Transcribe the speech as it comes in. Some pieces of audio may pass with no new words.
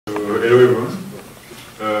hello everyone,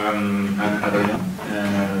 I'm Adrien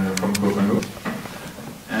from Congo,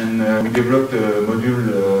 and we developed a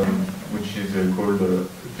module which is called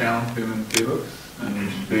Account Payment Paybox, and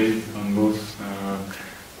which is based on both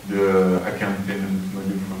the account payment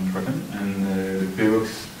module from Tryton and the Paybox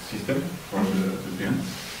system for the payments.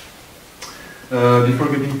 Before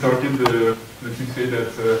getting started, let me say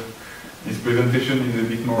that this presentation is a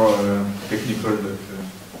bit more technical than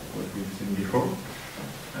what we've seen before.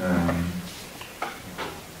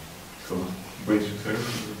 So brace yourself,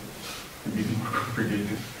 a bit more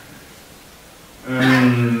complicated.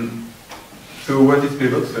 So what is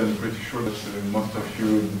Paybox? I'm pretty sure that most of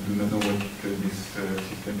you do not know what this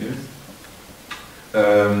system is.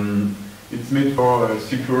 It's made for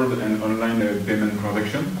secured and online payment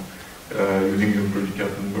transaction using your credit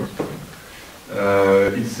card number.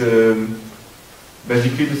 It's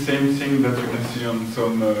basically the same thing that you can see on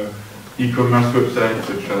some e-commerce websites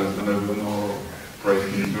such as Amazon or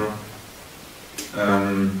Pricekeeper.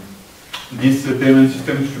 This payment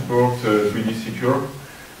system supports 3D secure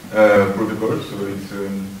protocol, so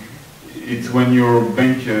it's when your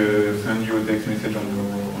bank sends you a text message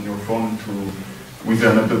on your phone with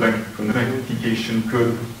an authentication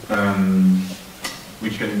code,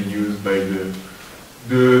 which can be used by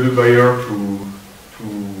the buyer to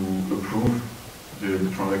approve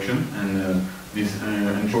the transaction, and this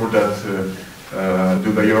ensures that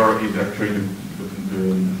the buyer is actually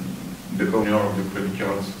the owner of the credit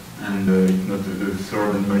cards, and it's not a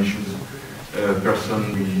third and malicious person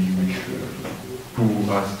who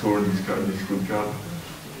has stored this credit card.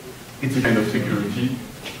 It's a kind of security.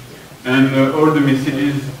 And all the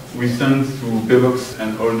messages we send to Paybox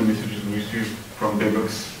and all the messages we receive from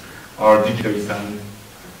Paybox are digitally signed.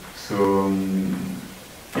 So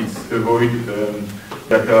it's avoid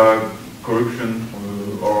data corruption,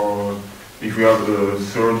 or if we have a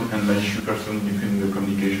third and malicious person between the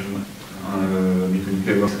communication between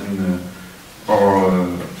Paybox and our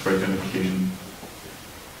Tryton application.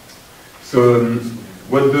 So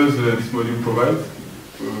what does this module provide?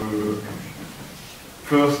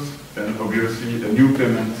 First, and obviously, a new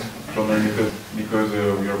payment journal method, because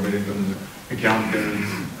we are based on the account payment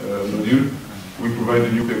module. We provide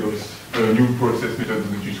a new new process method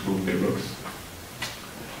which is called Paybox.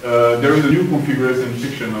 There is a new configuration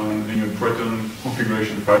section in your Tryton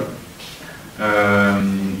configuration file.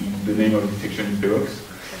 The name of the section is Paybox.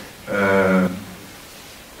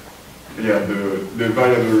 The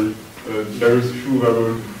variable, there is a few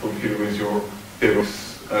variables to fulfill with your Paybox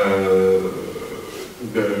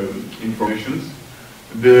the informations.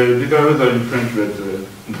 The details are in French, but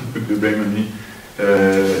put the blame on me.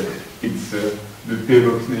 It's the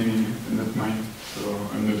Paybox naming, not mine, so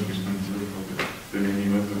I'm not responsible for the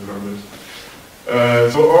naming of the variables.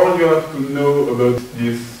 So all you have to know about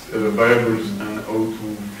these variables and how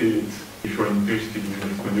to fill it if you're interested in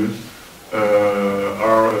these modules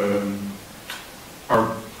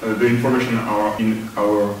the information are in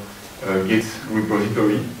our Git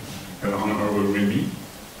repository on our README.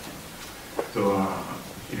 So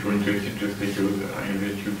if you're interested, just take a look. I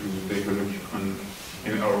invite you to take a look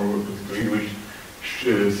in our repository, which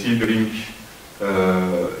see the link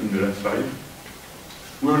in the last slide.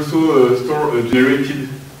 We also store a generated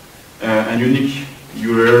and unique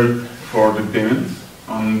URL for the payments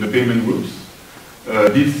on the payment groups.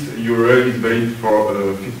 This URL is valid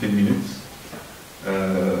for 15 minutes.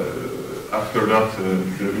 After that, the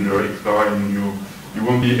URL expires and you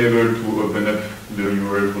won't be able to open up the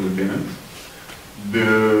URL for the payment.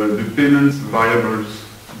 The payments variables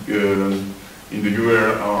in the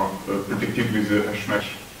URL are protected with the hashmark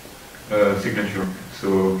signature.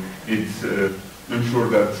 So it's ensure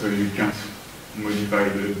that you can't modify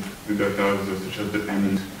the data such as the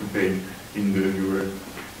payment to pay in the URL.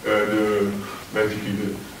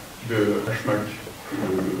 Basically the hashmark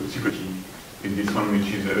security is this one,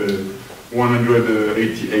 which is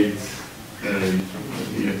 188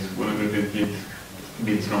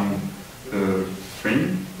 bits long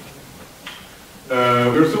string. We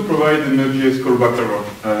also provide a Node.js callback server.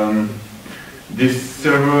 This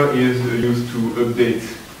server is used to update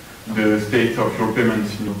the state of your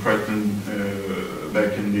payments in your Tryton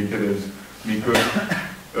backend details, because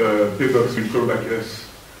Paybox will call back us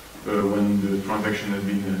when the transaction has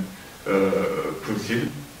been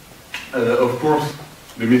proceeded. Of course,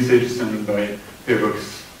 the messages sent by Paybox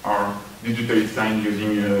are digitally signed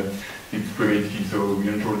using its private key, so we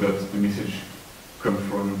ensure that the message comes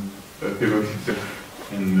from Paybox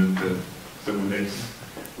itself and not someone else,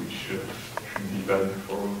 which should be bad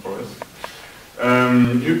for us.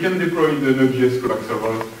 You can deploy the Node.js callback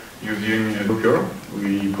server using Docker.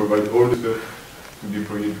 We provide all the stuff to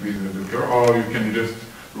deploy it with Docker, or you can just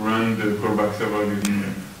run the callback server using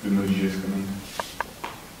the Node.js command.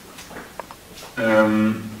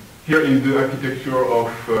 Here is the architecture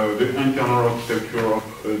of the internal architecture of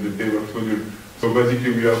the Paybox module. So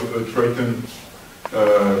basically, we have a Tryton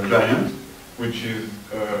client, which is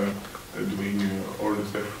doing all the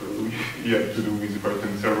stuff we have to do with the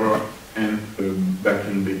Tryton server and the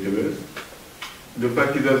backend database. The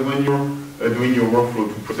fact is that when you're doing your workflow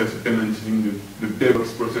to process a payment using the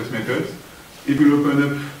Paybox process methods, it will open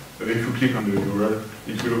up, if you click on the URL,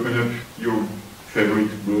 it will open up your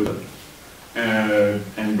favorite browser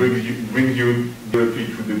and brings you directly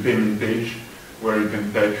to the payment page where you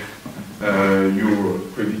can type your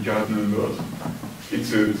credit card numbers.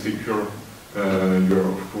 It's a secure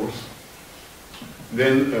URL, of course.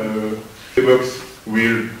 Then Paybox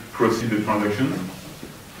will proceed the transaction,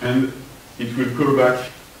 and it will call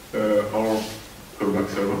back our callback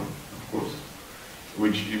server, of course,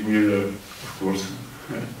 which it will, of course,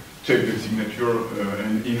 check the signature,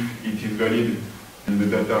 and if it is valid and the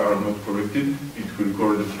data are not corrected, it will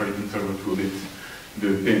call the Tryton server to update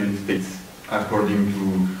the payment states according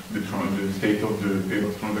to the state of the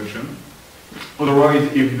Paybox transaction. Otherwise,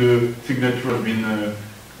 if the signature has been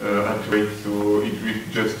accurate, so it will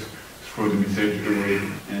just throw the message away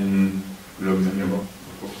and log the error, of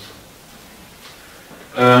course.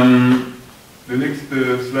 The next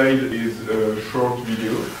slide is a short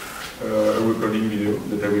video, a recording video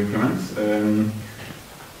that I will comment.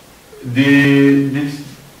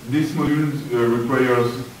 This module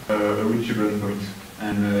requires a reachable endpoint,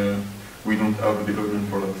 and we don't have development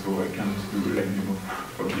for that, so I can't do like demo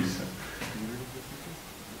for this.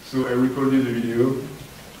 So I recorded a video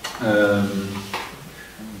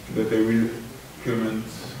that I will comment.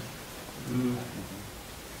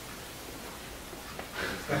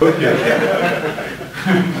 Okay.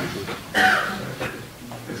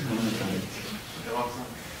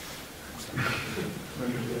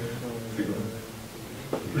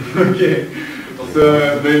 Okay, so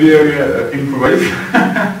maybe I will improvise.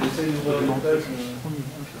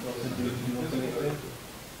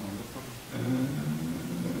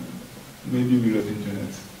 Maybe we have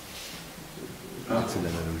internet. C'est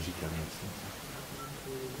l'analogie qui arrive.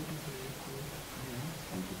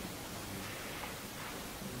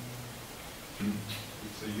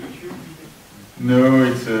 It's a YouTube? No,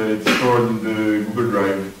 it's stored in the Google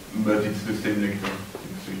Drive, but it's the same lecture.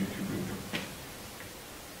 It's a YouTube lecture.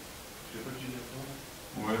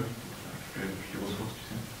 Ouais, je fais les ressources, tu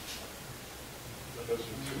sais.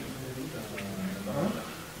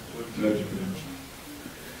 Là, tu peux.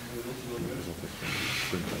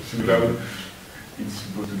 C'est cloud. It's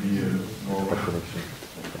supposed to be more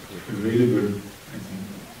available, I think.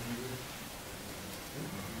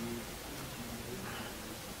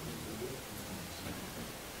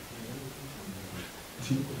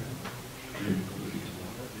 Si.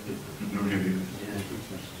 No, really.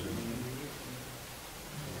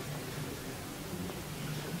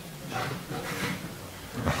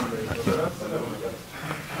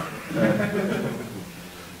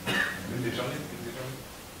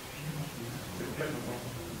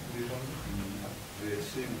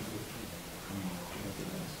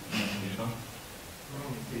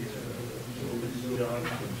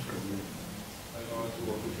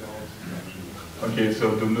 Okay,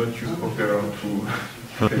 so do not use Opera to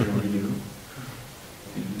take a video.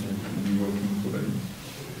 It will be working properly.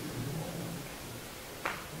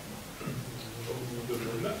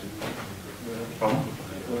 Pardon?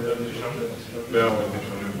 Là, on va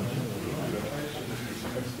télécharger.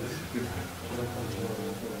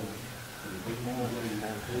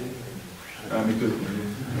 Ah, méthode.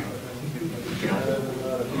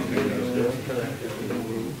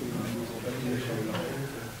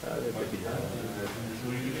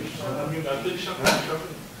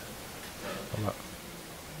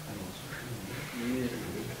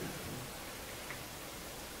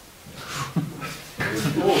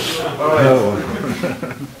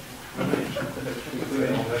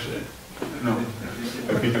 Non,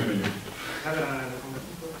 appuie sur le menu.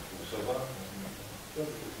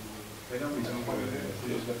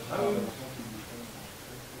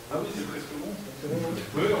 Ah oui, c'est presque bon.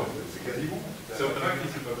 Oui, non, c'est quasi bon. C'est un drap qui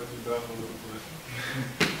s'est pas battu par le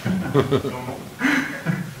non.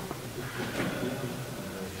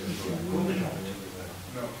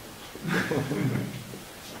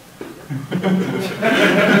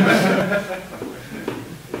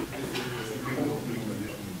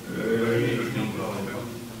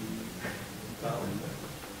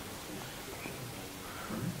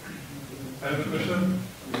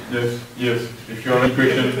 Yes, yes. If you have any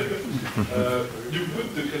question. Du coup,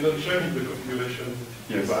 the credential in the configuration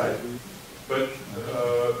Yes. file, but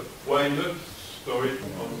why not store it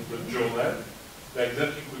on the journal? Like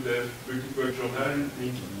that you could have multiple journal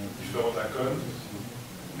with different accounts,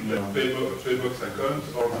 like Paybox accounts,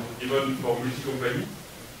 or even for multi-company.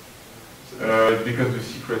 Because the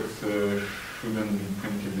secrets shouldn't be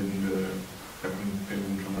printed in the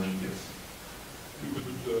payment journal, yes. You could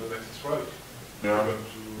do the access right. Yeah.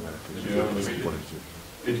 Yeah.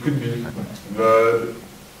 It could be, but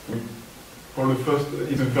for the first,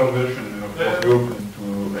 it's a first version, of course, we open to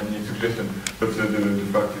any suggestion, but the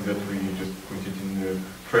fact is that we just put it in the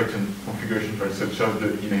Tryton configuration file, such as the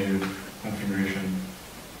email configuration.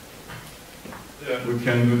 Yeah. We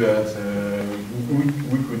can do that,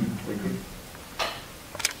 we could.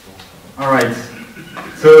 Alright,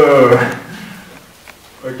 so,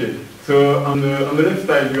 okay, so on the left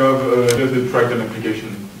side you have just the Tryton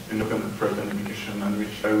application, an open Tryton application on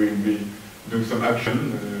which I will be do some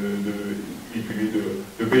action. It will be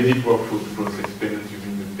the basic workflow to process payments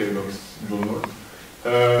using the Paybox journal.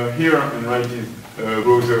 Here on right is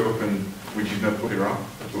browser open, which is not Opera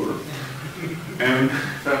at all. And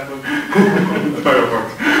Firefox.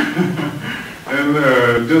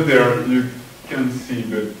 And just there you can see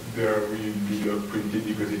that there will be printed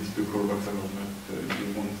because it's the core box environment.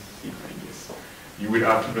 You won't see it, I guess. You will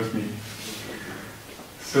have to trust me.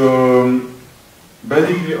 So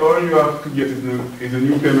basically all you have to get is a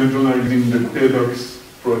new payment journal using the Paybox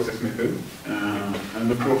process method.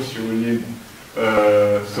 And of course you will need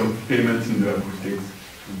some payments in the acoustics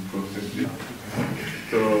to process it.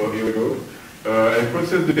 So here we go. I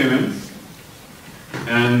process the payments,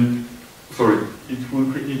 and sorry, it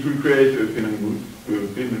will create a payment group.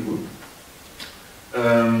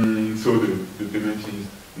 So the payment is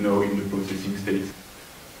now in the processing state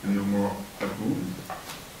and no more approved.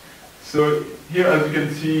 So here, as you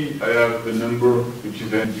can see, I have a number which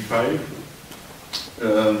is identified.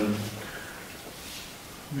 I'm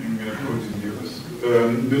going to put it here.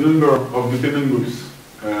 The number of the payment groups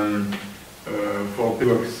for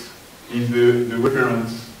Paybox is the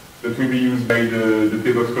reference that will be used by the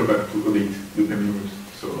Paybox callback to audit the payment groups.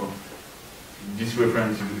 So this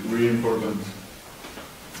reference is really important.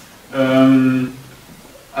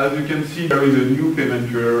 As you can see, there is a new payment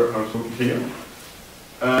QR also here.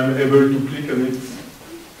 I'm able to click on it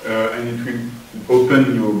and it will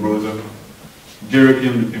open your browser directly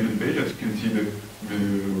on the payment page. As you can see,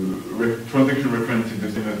 the transaction reference is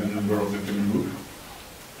the same as the number of the payment group.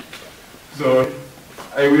 So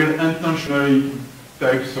I will intentionally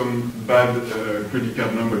type some bad credit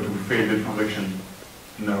card number to fail the transaction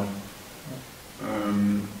now.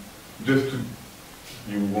 Just to,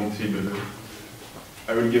 you won't see, but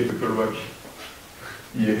I will get the callback.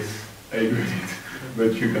 Yes, I agree with it,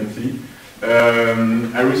 but you can see.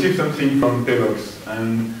 I received something from Paybox,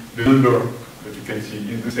 and the number that you can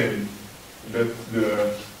see is the same. That's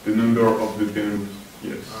the number of the payment.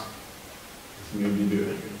 Yes. Maybe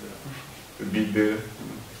the bit there.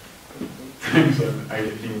 I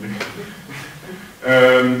think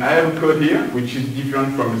I have a code here which is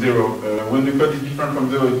different from 0. When the code is different from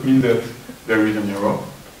 0, it means that there is an error.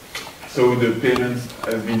 So the payment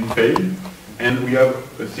has been failed, and we have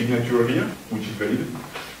a signature here which is valid.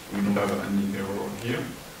 We don't have any error here.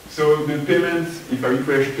 So the payments, if I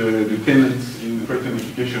refresh the payments in the Tryton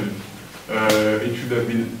application, it should have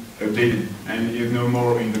been updated and is no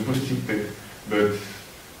more in the processing state, but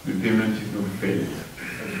the payment is not failed,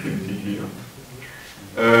 as you can see here.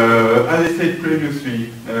 As I said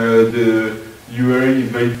previously, the URL is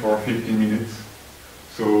valid for 15 minutes,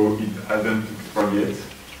 so it hasn't expired yet.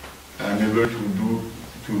 I'm able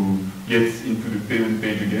to get into the payment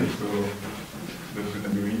page again, so that's what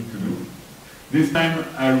I'm going to do. This time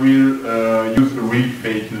I will use real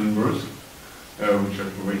fake numbers, which are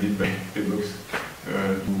provided by Paybox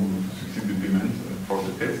to succeed the payment for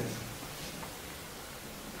the test.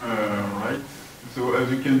 Right, so as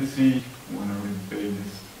you can see, when I will pay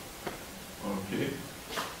this, okay.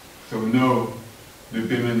 So now the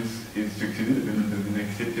payment is succeeded, the payment has been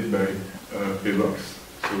accepted by Paybox,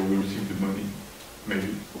 so we receive the money,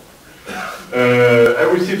 maybe. I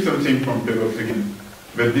received something from Paybox again,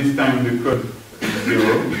 but this time the code is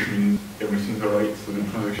 0, which means everything's alright, so the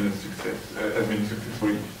transaction has been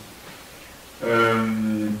successfully.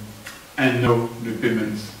 And now the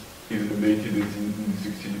payment is updated in the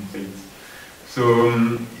succeeded state. So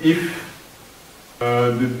if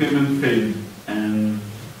the payment failed and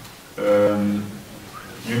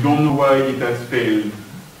you don't know why it has failed,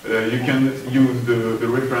 you can use the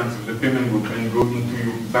reference of the payment group and go into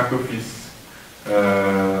your back office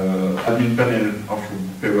admin panel of your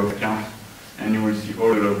Paybox account, and you will see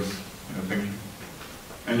all the logs. Thank you.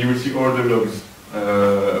 and you will see all the logs,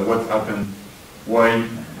 what happened, why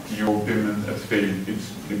your payment has failed.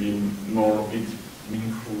 It's maybe more, it's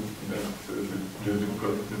meaningful that the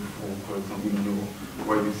code, the full code, and we don't know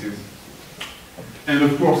why this is. And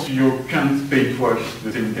of course, you can't pay twice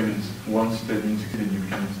the same payment. Once that been succeeded, you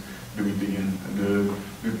can't do it again.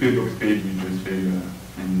 The Paybox page will just fail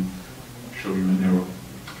and show you an error.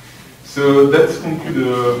 So that's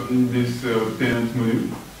conclude this payment module,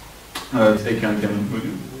 this account payment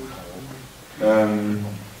module.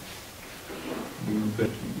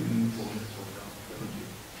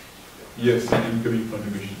 Yes, I'm coming for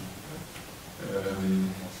the question.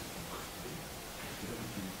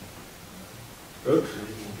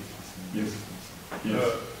 Yes.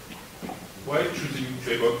 Yes. Why choosing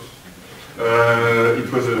Paybox?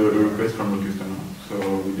 It was a request from a customer, so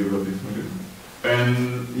we developed this module.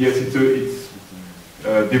 And yes, it's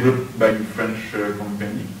developed by a French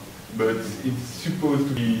company, but it's supposed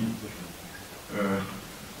to be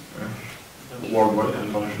worldwide and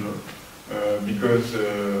international, because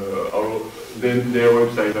their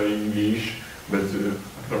websites are in English, but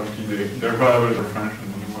apparently their variables are French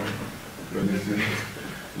and anyway. So this is,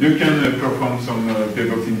 you can perform some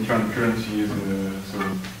paybacks in different currencies, so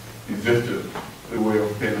it's just a way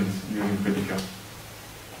of payments using credit cards.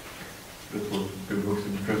 That's what Paybox is,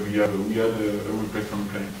 because we had a request from a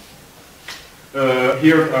client.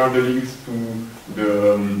 Here are the links to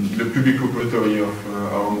the public repository of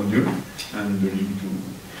our module and the link to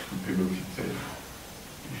Paybox itself,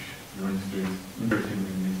 if you're interested in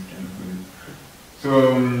this kind of module. So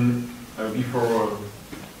before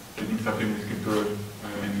getting started with crypto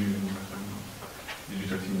and using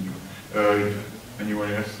digital signature,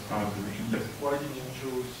 anyone else has a question? Yes. Why did you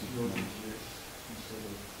choose Node.js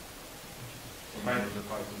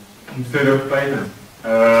instead of Python? I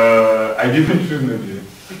didn't choose Node.js.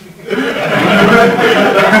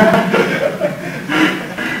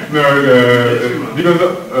 No, because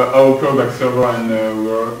our callback server and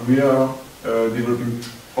we are developing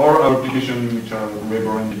all our applications which are web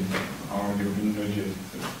oriented are developing Node.js.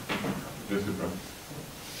 Just the practice.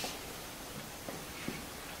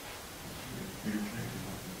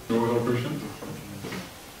 No other questions?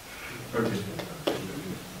 Okay.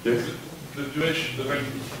 Yes? The duration, the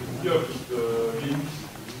validity of the links,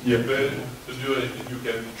 yeah. The duration, you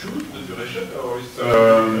can choose the duration, or is it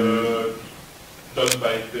done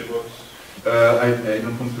by Paybox? I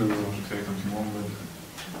don't want to say something wrong, but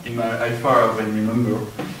as far as I remember,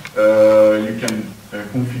 you can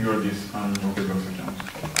configure this on your Paybox account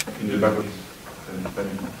in the back office.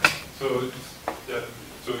 So it's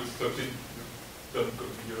something you don't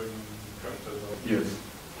configure in front as well? Yes.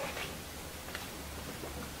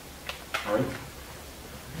 All right.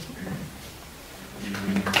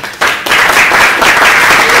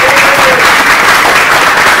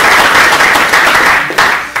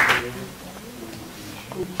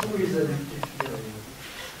 Who is Adrien?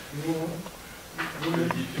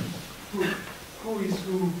 Who is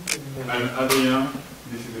who? I'm Adrien,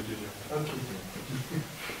 this is Adrien. Okay.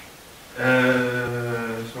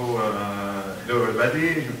 Hello everybody,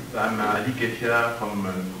 I'm Ali Kefia from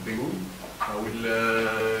Copenhagen. I will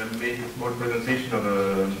make a small presentation of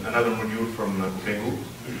another module from Copenhagen.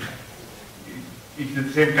 It's the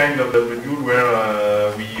same kind of module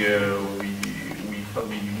where we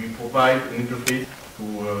provide an interface to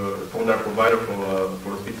standard provider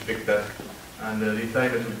for a specific task. And this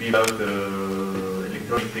time it will be about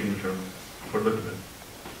electronic signature for documents.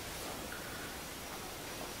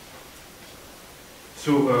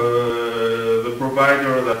 So the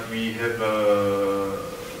provider that we have,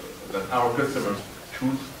 that our customers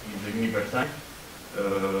choose is Universal.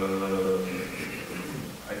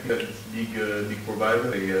 I think that it's big provider.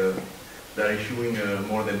 They are issuing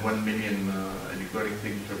more than 1 million electronic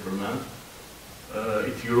signature per month.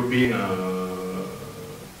 It's European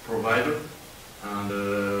provider, and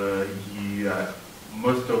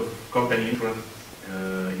most of company insurance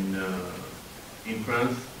in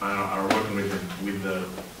France are working with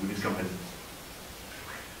this company.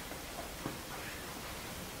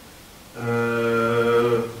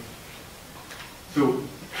 So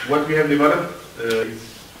what we have developed is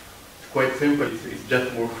quite simple. It's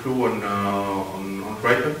just workflow on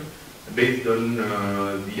Tryton based on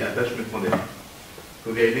the attachment model.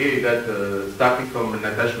 So the idea is that starting from an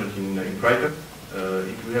attachment in Tryton,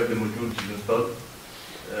 if you have the module which is installed,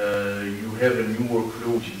 you have a new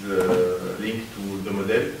workflow which is linked to the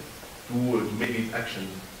model to make these actions.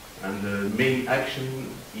 And the main action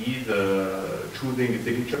is choosing a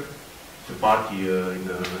signature, the party in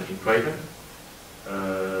Tryton,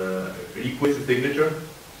 request a signature,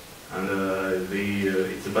 and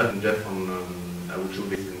it's a button just on I will show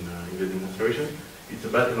this in the demonstration. It's a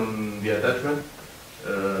button on the attachment.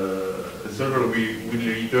 The server will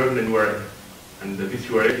return an URL, and this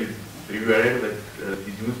URL is the URL that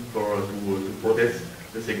is used to process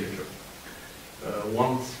the signature.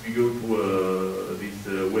 Once we go to this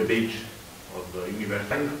web page of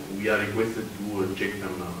Universal, we are requested to check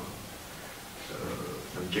some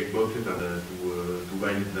checkboxes and to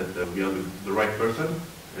validate that we are the right person.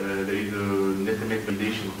 There is an SMS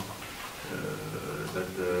validation that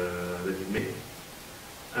is made.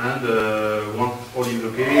 And once all is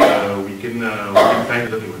okay, we can sign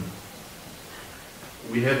the document.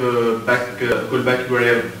 We have a callback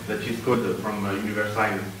URL that is called from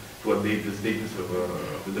Universal to update the status of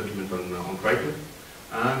the document on Tryton.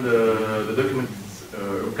 And the document is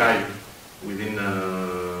archived within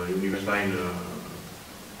Universal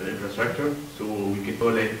infrastructure, so we can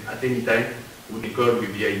call it at any time. We can call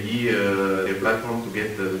with the ID the platform to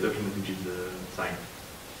get the document which is signed.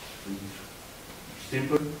 It's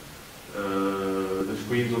simple. The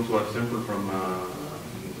screens also are simple from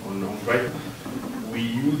on Tryton. We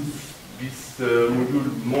use this module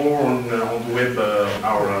more on the web,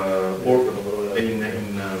 our portal than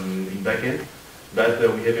in backend, but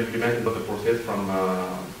we have implemented the process from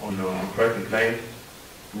on Tryton client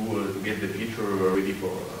to get the feature ready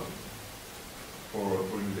for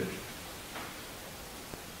usage.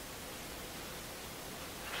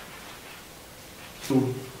 So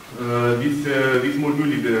this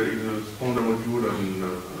module is a standard module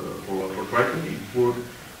for Tryton.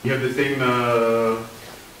 We have the same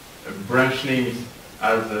branch names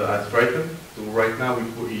as Tryton. So right now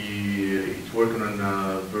it's working on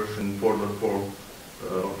version 4.4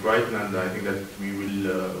 of Tryton, and I think that we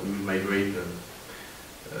will migrate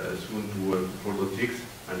soon to 4.6,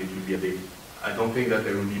 and it will be updated. I don't think that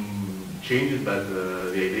there will be changes, but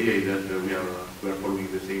the idea is that we are following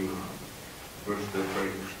the same version of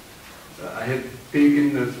Tryton. I have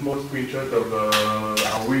taken a small screenshot of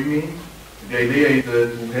our README. The idea is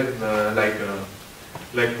to have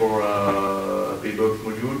like for Paybox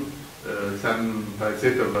module, some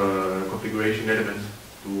set of configuration elements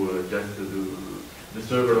to just the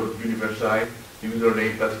server of Universal,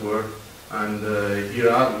 username, password, and here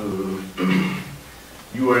are the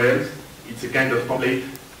URLs. It's a kind of template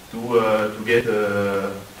to get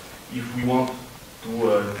if we want to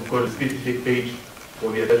call a specific page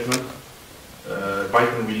for the attachment.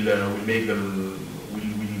 Python will make them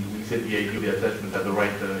will set the ID of the attachment at the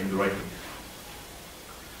right in the right place.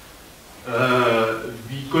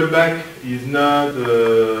 The callback is not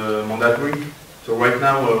mandatory. So right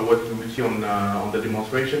now, what you will see on the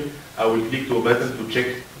demonstration, I will click to a button to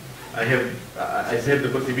check. I have the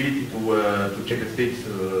possibility to check the status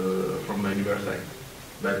from Universal,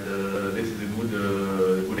 but this is a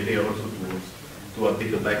good idea also to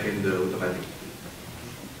update the backend automatically.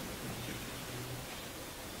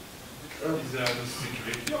 Is there a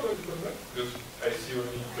security about the callback? Because I see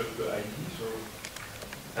only the ID, so.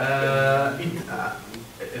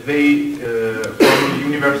 From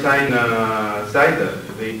Universal side,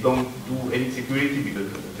 they don't do any security because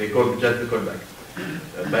they call just the callback.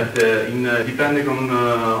 But depending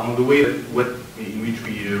on the way in which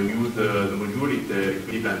we use the module, it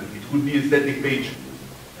will depend. It could be a static page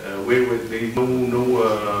where there is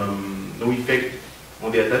no effect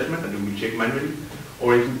on the attachment, and we will check manually,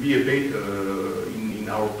 or it could be a page in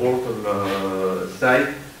our portal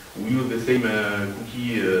site. We use the same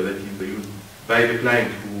cookie that is used by the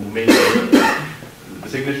client who makes the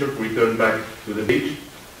signature to return back to the page,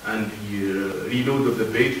 and the reload of the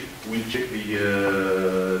page will check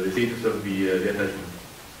the status of the attachment.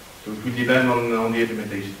 So it will depend on the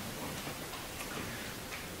implementation.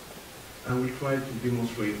 I will try to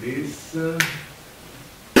demonstrate this.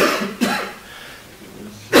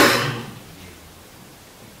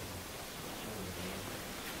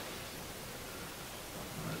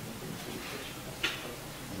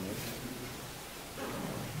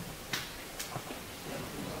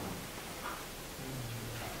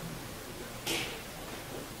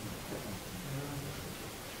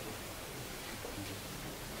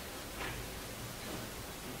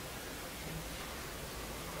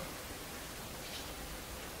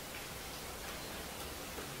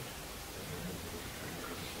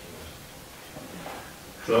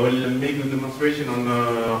 So I will make a demonstration on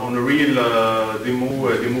a real demo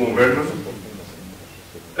environment.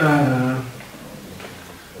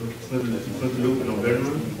 It's not a local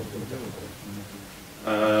environment. I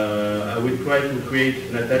will try to create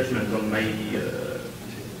an attachment on my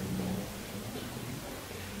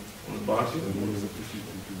on the box.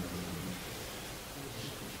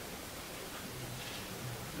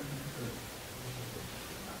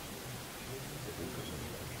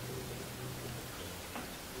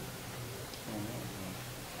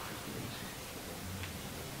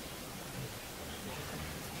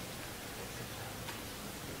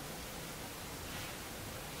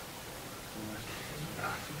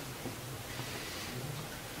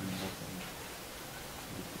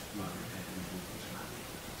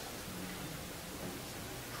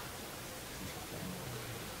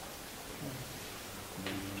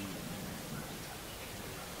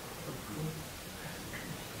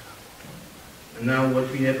 Now what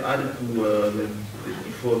we have added to the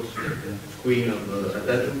default screen of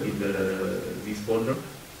attachment is this folder.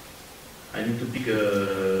 I need to pick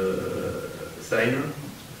a signer.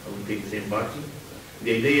 I will take the same party.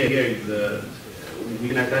 The idea here is we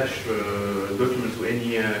can attach documents to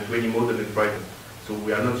any model in Tryton. So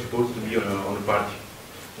we are not supposed to be on a party.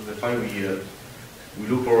 So that's why we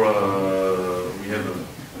look for we have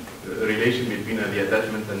a relation between the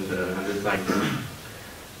attachment and the sign.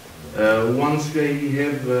 Once I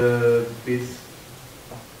have this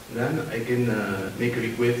done, I can make a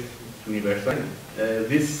request to Universal.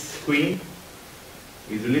 This screen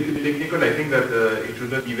is a little bit technical. I think that it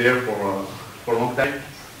should not be there for a long time,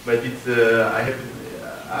 but it's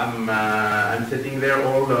I'm setting there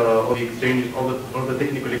all the exchanges, all the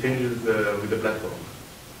technical exchanges with the platform.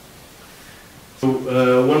 So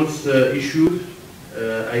once issued,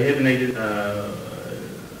 I have an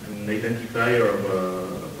identifier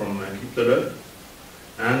from Cryptolog,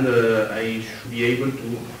 and I should be able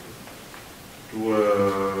to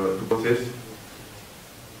process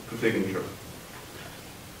two signatures.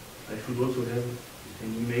 I should also have an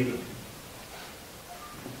email.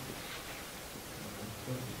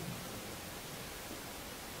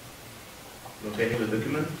 Okay, I have a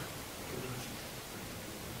document.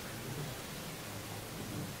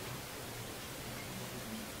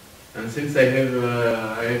 And since I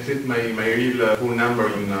have set my real phone number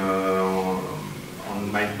in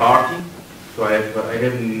on my party, so I have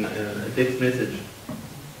a text message.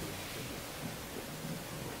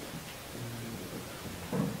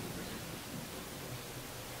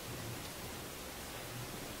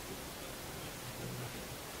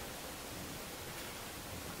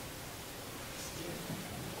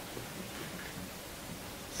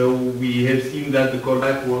 So we have seen that the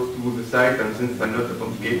callback was to the site, and since I'm not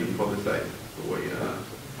authenticated for the site, so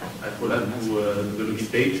I followed to the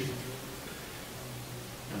login page.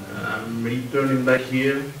 I'm returning back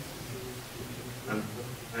here, and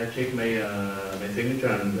I check my my signature,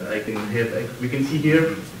 and I can have. We can see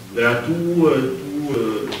here there are two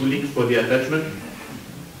links for the attachment.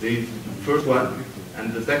 There is the first one,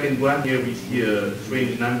 and the second one. Here we see a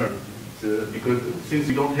strange number. Because since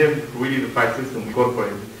we don't have really the file system, we call for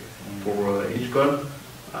it. For each call,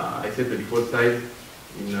 I set the default size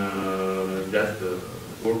in just a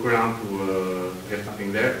workaround to have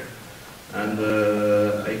something there, and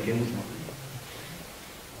I can.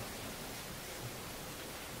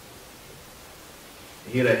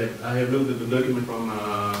 Here I have loaded the document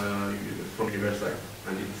from your website,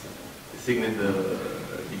 and it's signed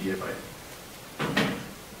PDF file.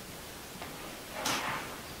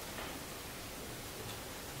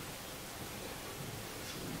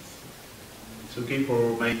 It's okay for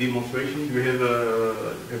my demonstration. Do you have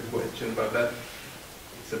a question about that?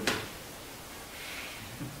 It's okay.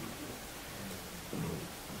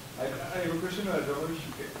 I have a question. I don't know if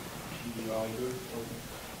you are good for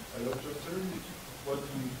a lot of service. What do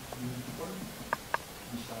you need to find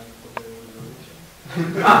besides for the reservation?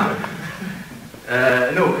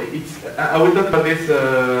 No, I will talk about this.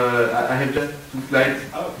 I have just 2 slides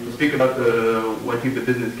to speak about what is the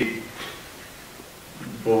business case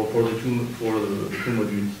for the two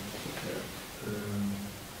modules.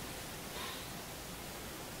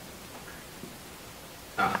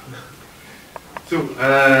 So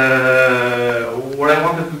what I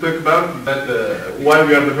wanted to talk about is that why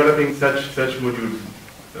we are developing such modules.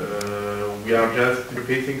 We are just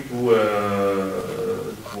interfacing to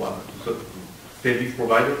service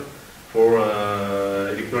provider for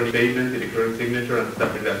electronic payment, electronic signature, and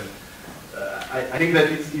stuff like that. I think that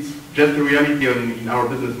it's just a reality in our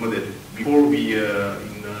business model. Before we,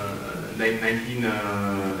 in 2019,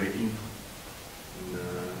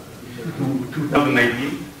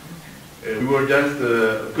 we were just,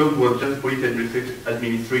 code was just police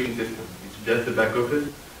administration system. It's just a back office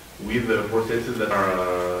with processes that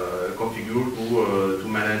are configured to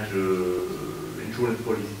manage insurance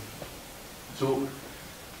policies. So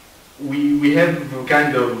we have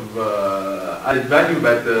kind of added value,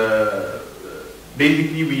 but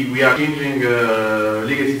basically we are changing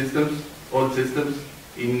legacy systems, old systems,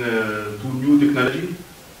 to new technology,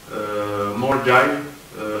 more agile,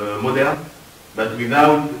 modern, but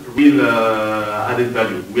without real added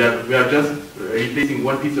value. We are just replacing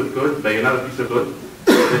one piece of code by another piece of code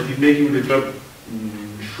that is making the job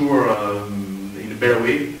sure in a better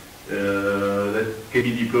way, that can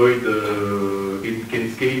be deployed,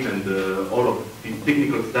 can scale, and all of this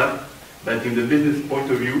technical stuff. But in the business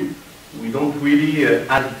point of view, we don't really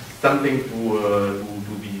add something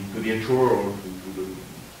to the insurer or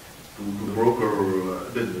to the broker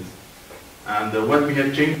business. And what we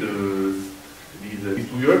have changed these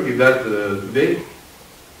 2 years is that today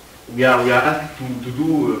we are asked to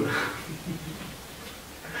do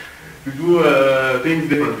things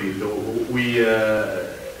differently. So we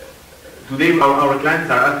today our clients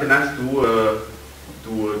are asking us to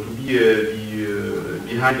be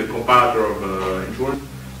behind the comparator of insurance.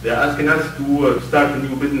 They are asking us to start a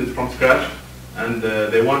new business from scratch, and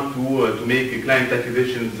they want to make client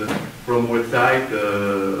acquisitions from website,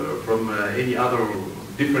 from any other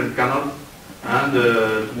different channels, and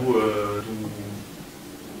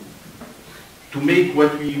to make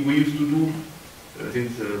what we used to do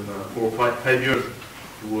since 4 or 5 years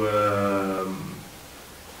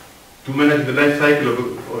to manage the life cycle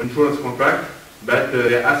of insurance contract, but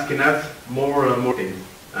they're asking us more things.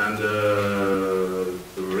 And the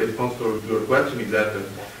response to your question is that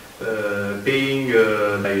paying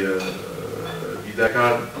by Visa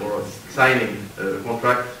card or signing a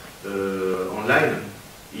contract online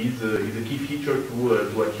is a key feature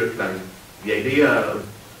to attract clients. The idea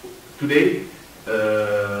today,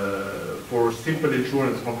 for simple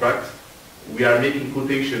insurance contracts, we are making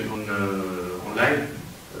quotation online,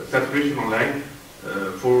 subscription online.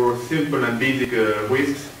 For simple and basic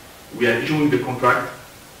risks, we are issuing the contract.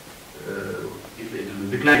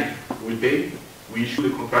 The client will pay, we issue the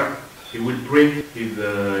contract, he will print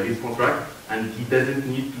his contract, and he doesn't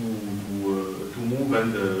need to move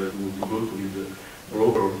and to go to his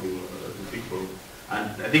broker to speak for. And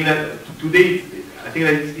I think that today,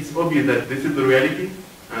 it's obvious that this is the reality,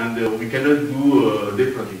 and we cannot do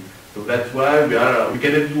differently. So that's why we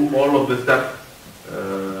cannot do all of the stuff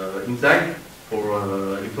inside for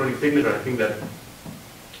electronic signature. I think that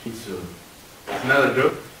it's another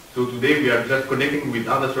job. So today we are just connecting with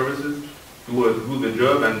other services to do the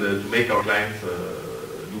job and to make our clients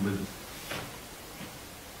do business.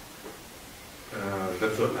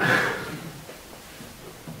 That's all.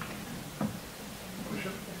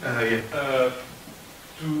 Yeah.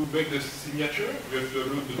 To make the signature, you have to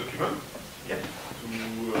upload the document. Yeah. To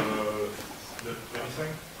the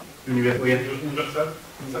sign. Universal.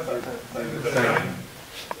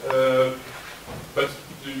 But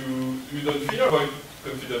you don't fear about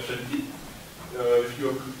confidentiality if you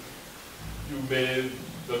made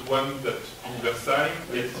the one that Universal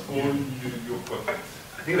gets all your contracts.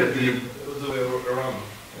 I think that the other way around.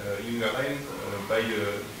 Universal by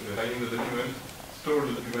signing the document, store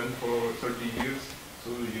the document for 30 years. So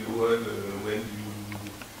you when you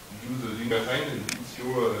use the Universal, it's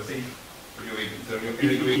your safe.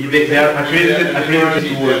 They are accredited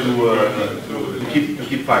to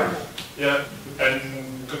keep files. Yeah, and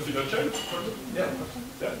confidential. Yeah.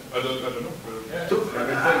 Yeah, I don't know. So,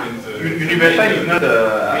 Universal is not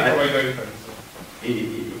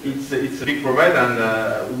it's a big provider, and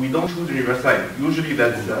we don't choose Universal. Usually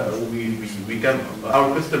that's we can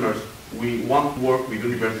our customers. We want to work with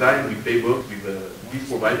Universal, with Paybox, with these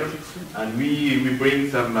providers, and we bring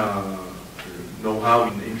some know-how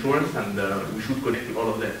in insurance, and we should connect with all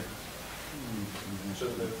of them.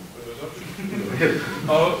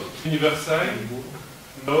 How Universal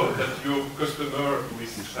know that your customer who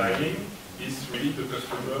is signing is really the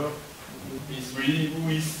customer, is really who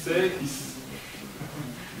is say is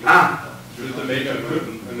just the mail and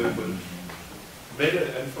the phone. Mail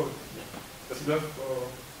and phone. That's enough for.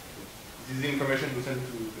 This is the information we send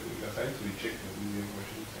to the site, so we check the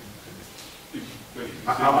information we send.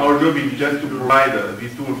 Our job is just to provide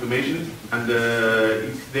these two information, and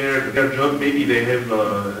it's their job. Maybe they have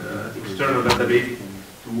external database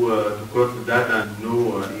to cross the data and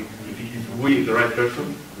know if it is really the right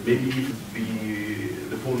person. Maybe if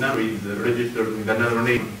the phone number is registered with another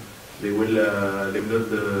name, they will not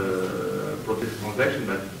process the transaction,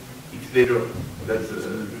 but it's their job. That's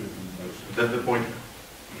the point.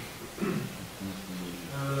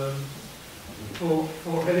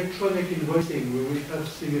 For electronic invoicing, we will have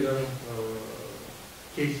similar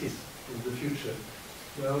cases in the future.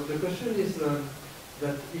 Well, the question is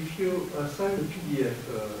that if you sign a PDF,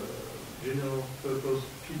 general purpose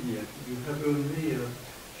PDF, you have only a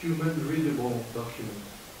human readable document.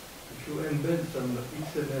 If you embed some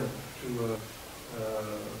XML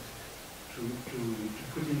to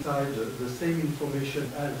put inside the same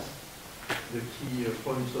information as the key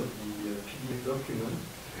points of the PDF document,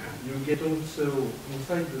 you get also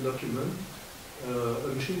inside the document a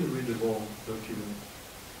machine-readable document.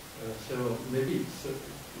 So maybe it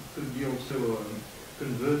could be also a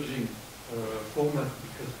converging format,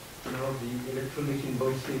 because now the electronic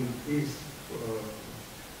invoicing is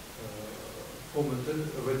formatted,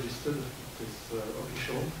 registered, it is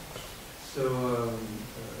official. So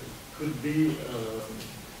it could be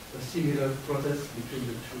a similar process between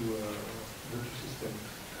the two systems.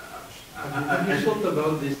 Have you thought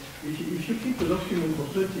about this? If you keep a document for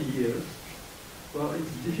 30 years, well,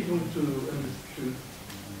 it's difficult to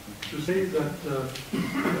say that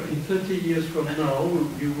in 30 years from now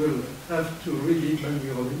you will have to read it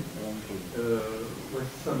manually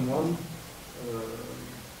with someone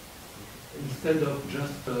instead of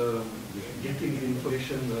just getting the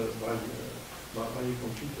information by a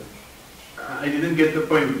computer. I didn't get the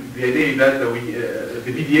point. The idea is that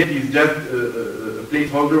the PDF is just a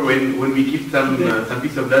placeholder when we keep some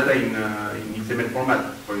piece of data in XML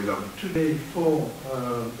format, for example. Today, for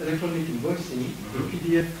electronic invoicing, the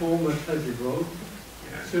PDF format has evolved,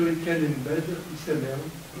 so it can embed XML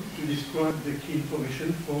to describe the key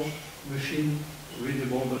information for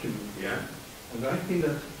machine-readable documents. Yeah. And I think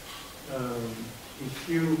that if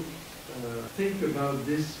you think about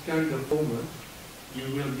this kind of format, you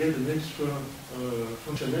will get an extra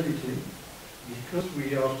functionality because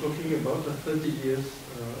we are talking about a 30 years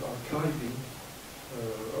archiving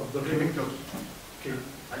of the documents. Okay.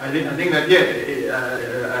 I think that,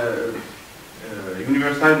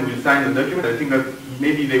 Universal will sign the document. I think that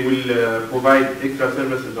maybe they will provide extra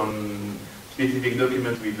services on specific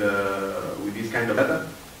documents with this kind of data,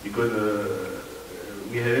 because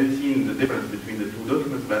we haven't seen the difference between the two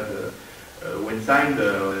documents, but when signed,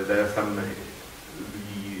 there are some,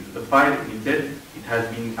 the file itself, it has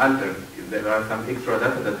been altered. There are some extra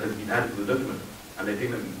data that has been added to the document. And I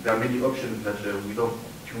think that there are many options that we don't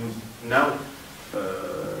choose now.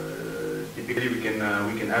 Typically, we can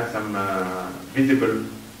add some visible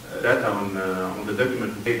data on the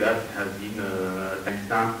document to say that it has been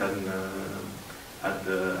timestamped and at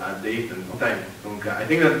date and time. So I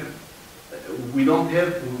think that we don't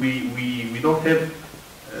have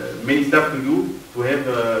many stuff to do to have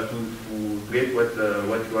to get what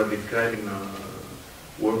you are describing,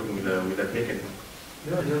 working with that mechanism.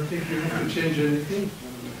 No, I don't think you have to change anything.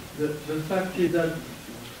 The fact is that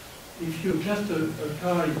if you just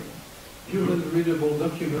archive human-readable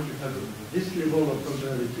document, you have this level of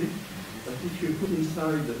functionality. But if you put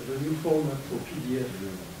inside the new format for PDF,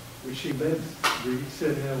 which embeds the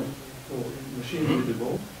XML for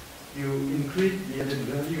machine-readable, you increase the added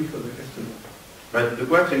value for the customer. But the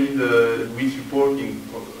question is,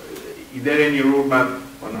 is there any roadmap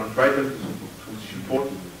on Tryton to support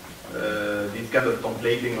this kind of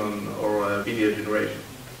templating or PDF generation?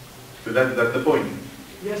 So that's the point.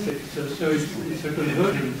 Yes, so it's a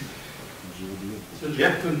convergence. It's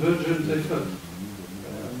a convergence effort.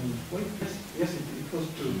 Yes, it was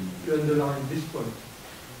to underline this point.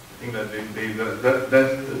 I think that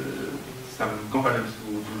that's some components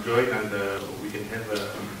to join, and we can have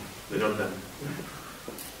the job done.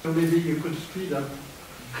 So maybe you could speed up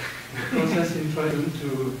the process in Tryton to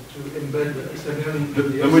embed XML in the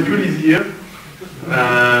module is here.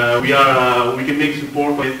 We can make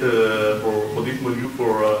support for this module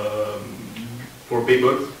for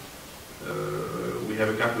Paybox. We have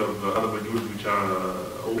a couple of other modules which are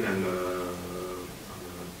open and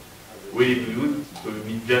ready to use. So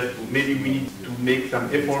maybe we need to make some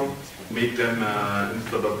effort to make them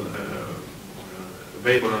instead of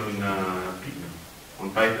available on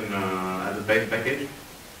Python as a base package,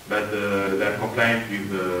 but they are compliant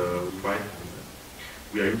with Tryton.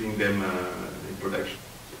 We are using them in production.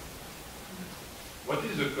 What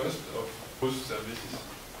is the cost of those services?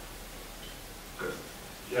 Cost.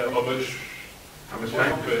 Yeah, how much? How much what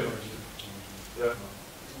time? you pay? Yeah.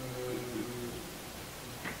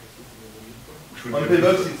 On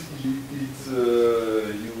Paybox,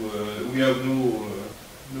 we have no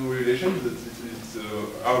relations. It's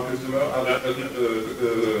our customer has a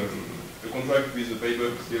contract with the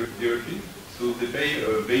Paybox directly, so they pay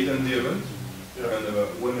based on the event. Yeah. And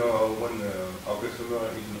when our customer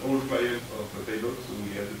is an old client of Paybox, so we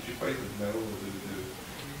have a cheap price, but now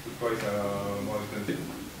the price are more expensive.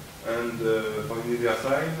 And for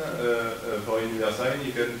Universal,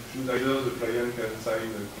 you can choose either the client can sign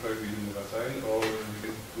a contract with Universal, or you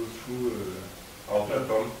can go through our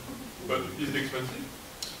platform. But is it expensive?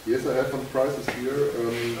 Yes, I have some prices here.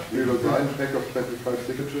 Universal pack of 25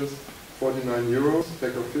 signatures, 49 euros,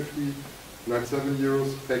 pack of 50, 97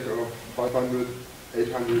 euros, pack of 500,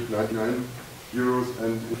 899 euros,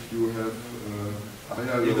 and if you have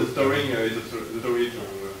higher Is the storage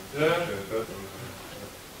yeah.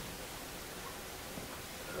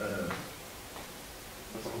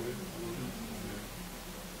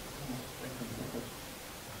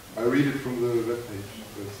 I read it from the web page,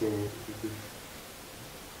 so it is.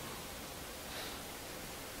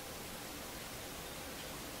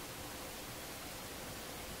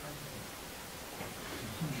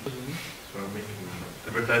 So I'm making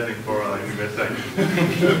advertising for Universal.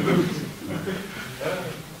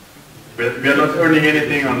 We are not earning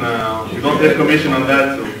anything on, we don't have commission on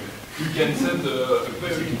that, so. You can send a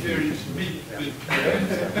very, very big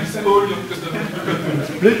with all your customers.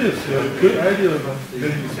 Split it, good idea.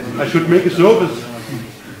 I should make a service.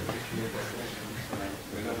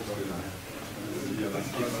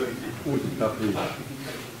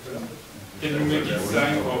 Can you make it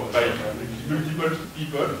sign by multiple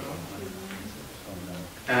people?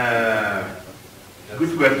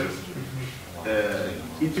 Good question.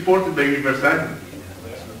 It's supported by Universal,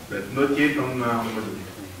 but not yet on module.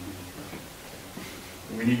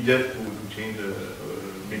 We need just to change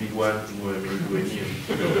minute 1 to minute 20.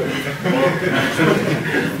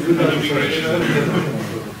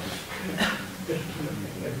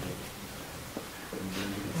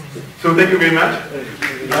 So thank you very much.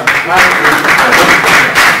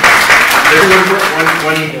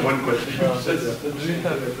 There's one question. Do you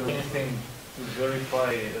have anything to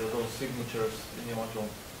verify those signatures in your module?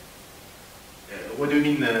 What do you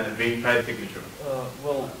mean verified signature?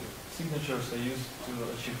 Well, signatures are used to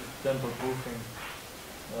achieve tamper-proofing.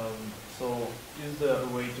 So, is there a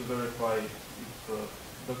way to verify if a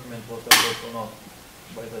document was tampered or not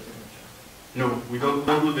by that signature? No, we don't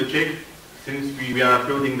do the check since we are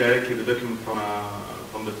uploading directly the document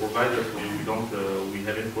from the provider. So we don't we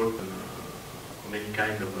haven't worked on any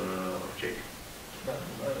kind of check.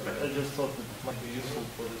 I just thought it might be useful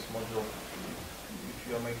for this module if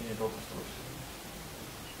you are making it open source.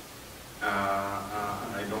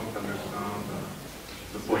 I don't understand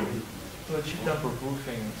the point. To achieve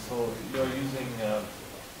tamper-proofing, so you're using,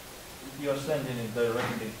 you're sending it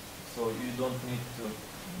directly, so you don't need to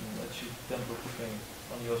achieve tamper-proofing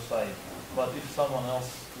on your side. But if someone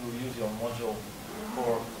else will use your module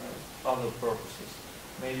for other purposes,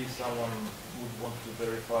 maybe someone would want to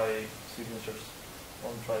verify signatures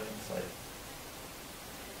on Tryton side.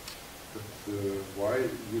 But why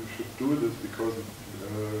you should do this? Because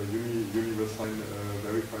Universal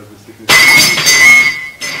verifies the signature.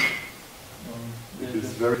 It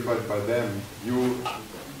is verified by them. You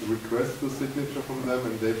request the signature from them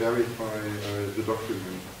and they verify the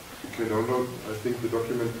document. You can download, I think, the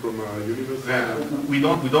document from Universal. We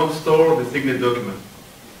don't store the signed document.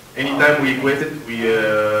 Anytime we request it, we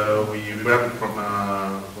grab it from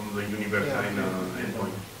the Universal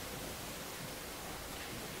endpoint.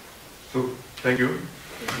 So, thank you.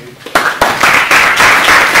 Thank you.